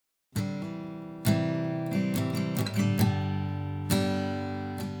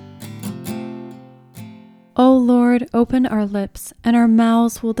Lord, open our lips, and our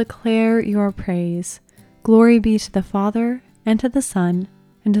mouths will declare your praise. Glory be to the Father, and to the Son,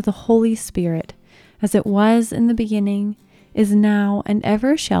 and to the Holy Spirit, as it was in the beginning, is now, and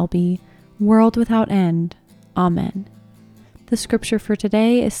ever shall be, world without end. Amen. The scripture for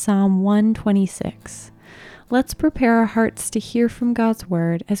today is Psalm 126. Let's prepare our hearts to hear from God's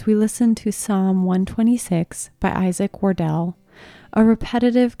word as we listen to Psalm 126 by Isaac Wardell. A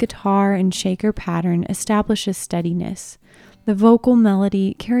repetitive guitar and shaker pattern establishes steadiness. The vocal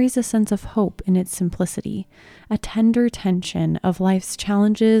melody carries a sense of hope in its simplicity, a tender tension of life's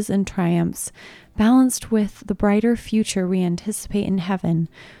challenges and triumphs, balanced with the brighter future we anticipate in heaven,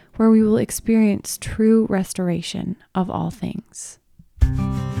 where we will experience true restoration of all things.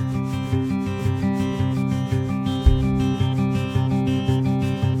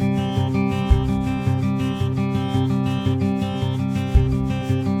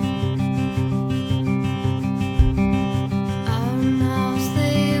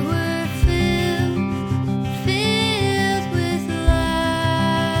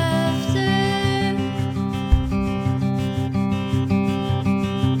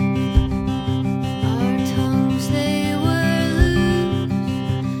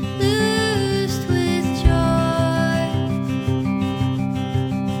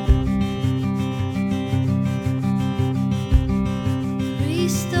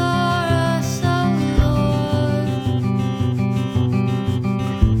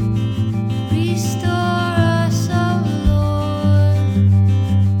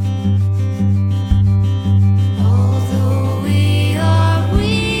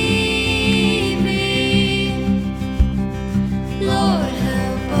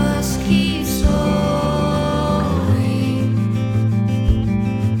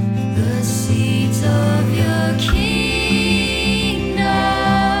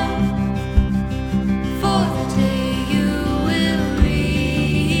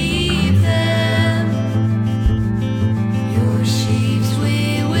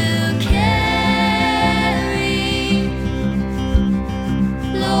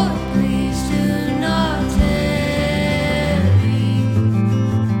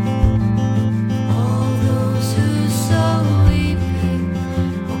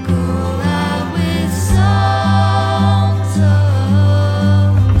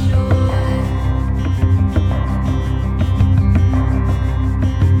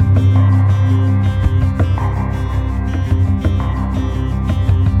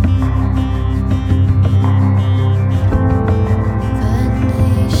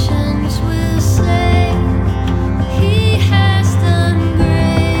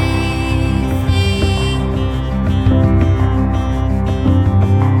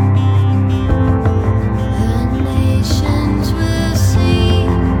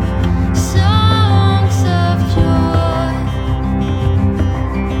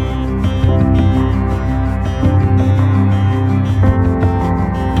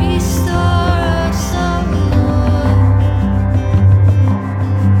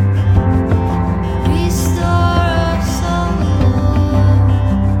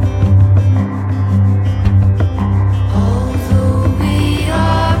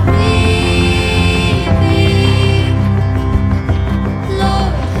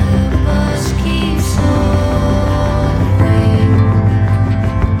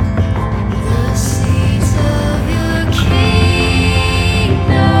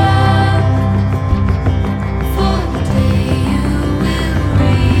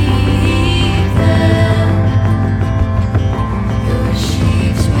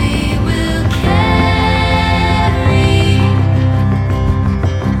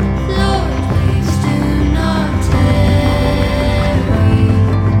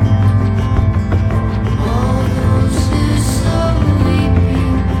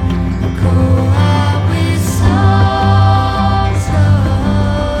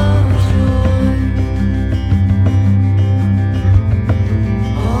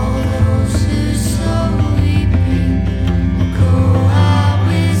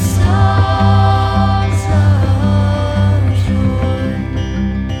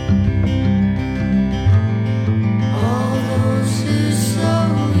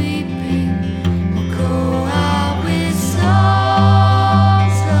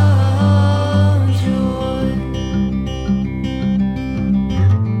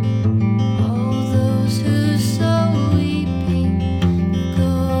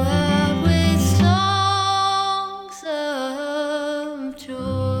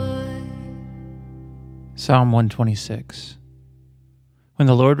 Psalm 126. When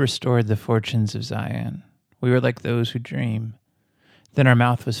the Lord restored the fortunes of Zion, we were like those who dream. Then our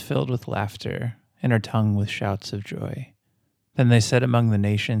mouth was filled with laughter, and our tongue with shouts of joy. Then they said among the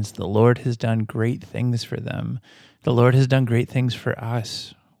nations, the Lord has done great things for them. The Lord has done great things for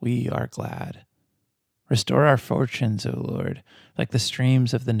us. We are glad. Restore our fortunes, O Lord, like the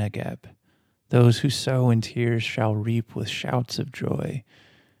streams of the Negeb. Those who sow in tears shall reap with shouts of joy.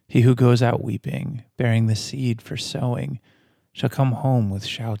 He who goes out weeping, bearing the seed for sowing, shall come home with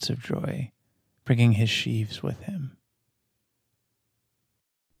shouts of joy, bringing his sheaves with him.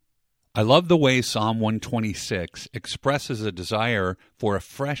 I love the way Psalm 126 expresses a desire for a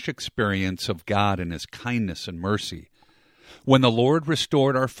fresh experience of God and His kindness and mercy. When the Lord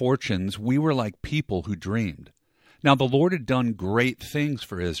restored our fortunes, we were like people who dreamed. Now the Lord had done great things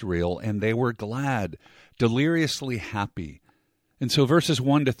for Israel, and they were glad, deliriously happy. And so verses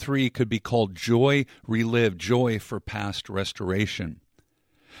 1 to 3 could be called joy relived, joy for past restoration.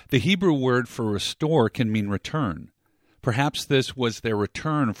 The Hebrew word for restore can mean return. Perhaps this was their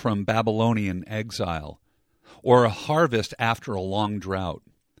return from Babylonian exile, or a harvest after a long drought.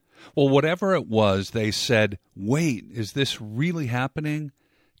 Well, whatever it was, they said, wait, is this really happening?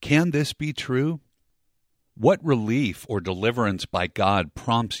 Can this be true? What relief or deliverance by God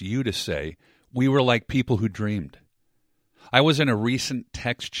prompts you to say, we were like people who dreamed? I was in a recent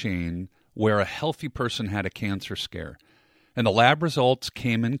text chain where a healthy person had a cancer scare, and the lab results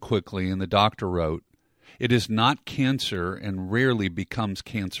came in quickly, and the doctor wrote, it is not cancer and rarely becomes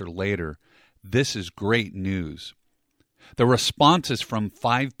cancer later. This is great news. The responses from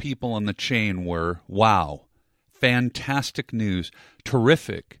 5 people on the chain were, wow, fantastic news,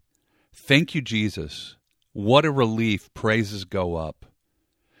 terrific, thank you, Jesus, what a relief, praises go up.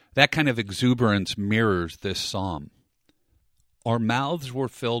 That kind of exuberance mirrors this psalm. Our mouths were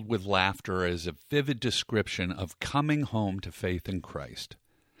filled with laughter as a vivid description of coming home to faith in Christ.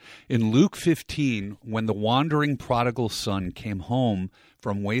 In Luke 15, when the wandering prodigal son came home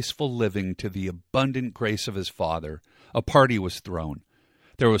from wasteful living to the abundant grace of his father, a party was thrown.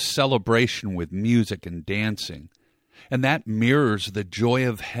 There was celebration with music and dancing. And that mirrors the joy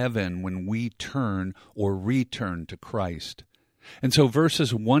of heaven when we turn or return to Christ. And so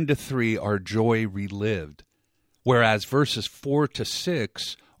verses 1 to 3 are joy relived, whereas verses 4 to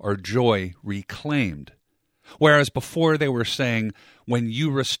 6 are joy reclaimed. Whereas before they were saying, when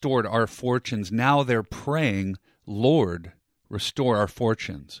you restored our fortunes, now they're praying, Lord, restore our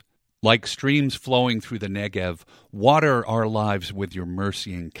fortunes. Like streams flowing through the Negev, water our lives with your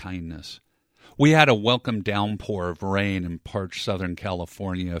mercy and kindness. We had a welcome downpour of rain in parched Southern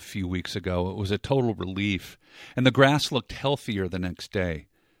California a few weeks ago. It was a total relief, and the grass looked healthier the next day.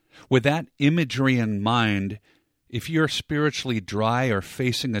 With that imagery in mind, if you're spiritually dry or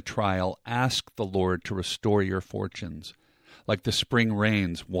facing a trial, ask the Lord to restore your fortunes, like the spring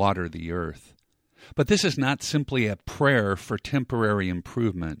rains water the earth. But this is not simply a prayer for temporary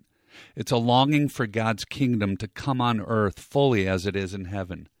improvement. It's a longing for God's kingdom to come on earth fully as it is in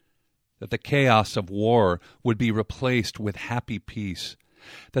heaven, that the chaos of war would be replaced with happy peace,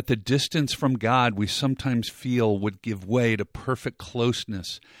 that the distance from God we sometimes feel would give way to perfect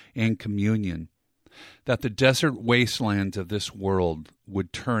closeness and communion, that the desert wastelands of this world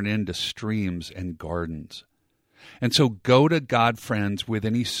would turn into streams and gardens. And so go to God, friends, with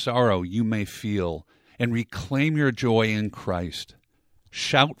any sorrow you may feel, and reclaim your joy in Christ.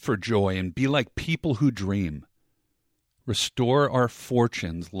 Shout for joy and be like people who dream. Restore our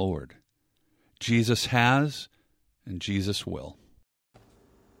fortunes, Lord. Jesus has, and Jesus will.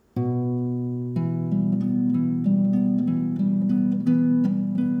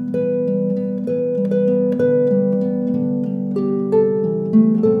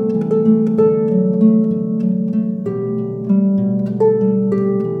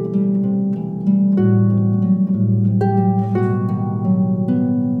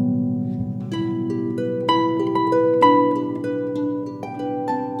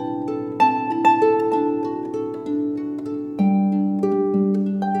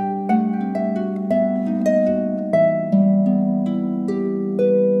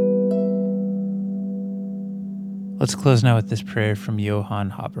 Let's close now with this prayer from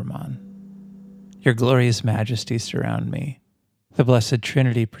Johann Habermann. Your glorious majesty surround me. The blessed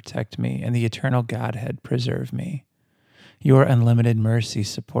Trinity protect me, and the eternal Godhead preserve me. Your unlimited mercy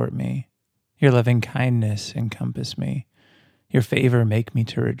support me. Your loving kindness encompass me. Your favor make me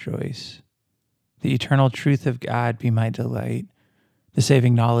to rejoice. The eternal truth of God be my delight. The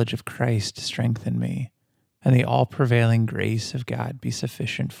saving knowledge of Christ strengthen me, and the all-prevailing grace of God be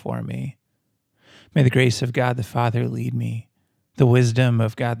sufficient for me. May the grace of God the Father lead me, the wisdom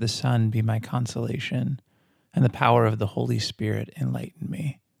of God the Son be my consolation, and the power of the Holy Spirit enlighten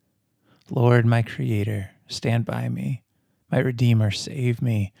me. Lord, my Creator, stand by me. My Redeemer, save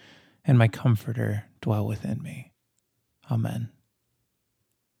me, and my Comforter dwell within me. Amen.